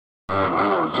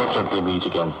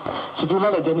C'est pour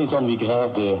moi la dernière ennui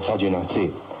grave de Radio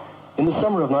Nazi. In the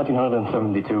summer of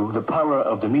 1972, the power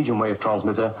of the medium wave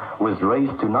transmitter was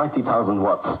raised to 90,000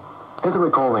 watts. Here's a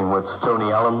recording with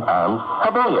Tony Allen and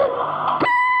Habolier.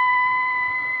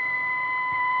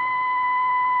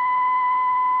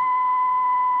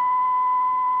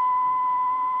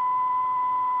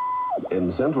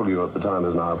 In Central Europe, the time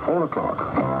is now 4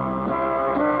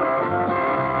 o'clock.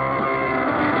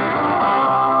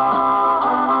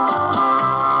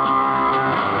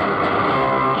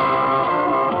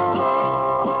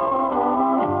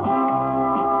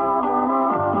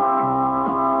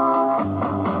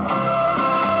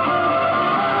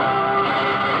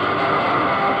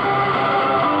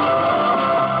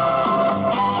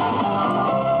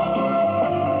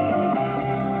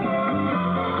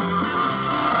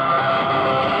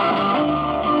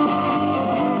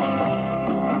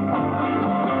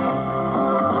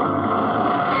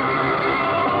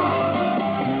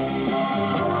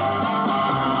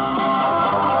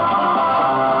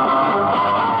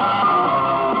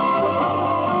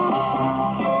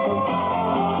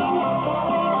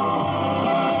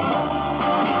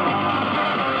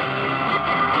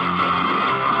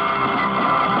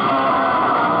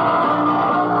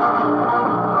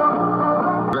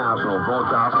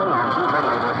 Broadcasting on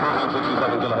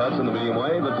 67 kilohertz in the medium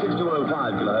wave, at 6205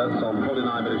 kilohertz on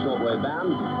 49-minute shortwave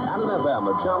band, and an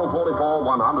FM at channel 44,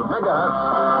 100 megahertz.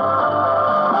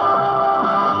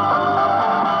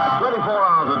 24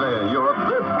 hours a day in Europe,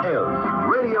 this is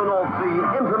Radio North Sea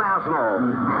International.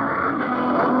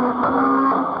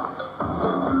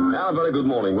 And a very good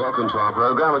morning. Welcome to our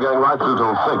program. We're going right through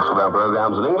till 6 with our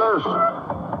programs in English.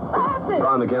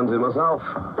 Brian McKenzie and myself.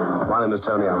 My name is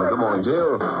Tony Allen. Good morning to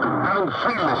you. Having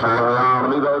seen this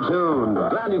amigo tune.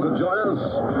 Glad you could join us.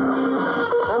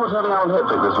 Almost Tony Allen hit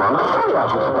this one. Tony I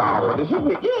should start with this,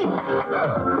 isn't it?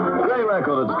 A great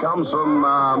record. It comes from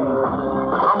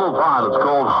Humble Pie. It's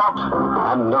called Hot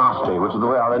and Nasty, which is the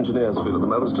way our engineers feel at the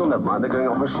moment. Still never mind. They're going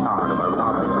off a shower at the moment,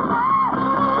 aren't they?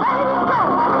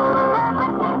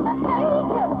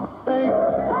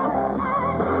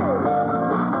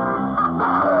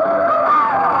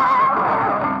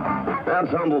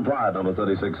 That's Humble Pie, number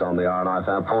 36 on the RNI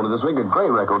Fab 40 this week. A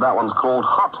great record. That one's called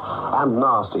Hot and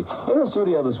Nasty. In the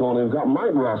studio this morning, we've got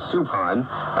Mike Ross supine.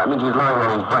 That means he's lying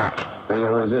on his back. He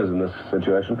always is in this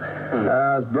situation.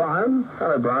 Brian.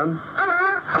 Hello, Brian.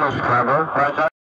 Hello, Scrabble.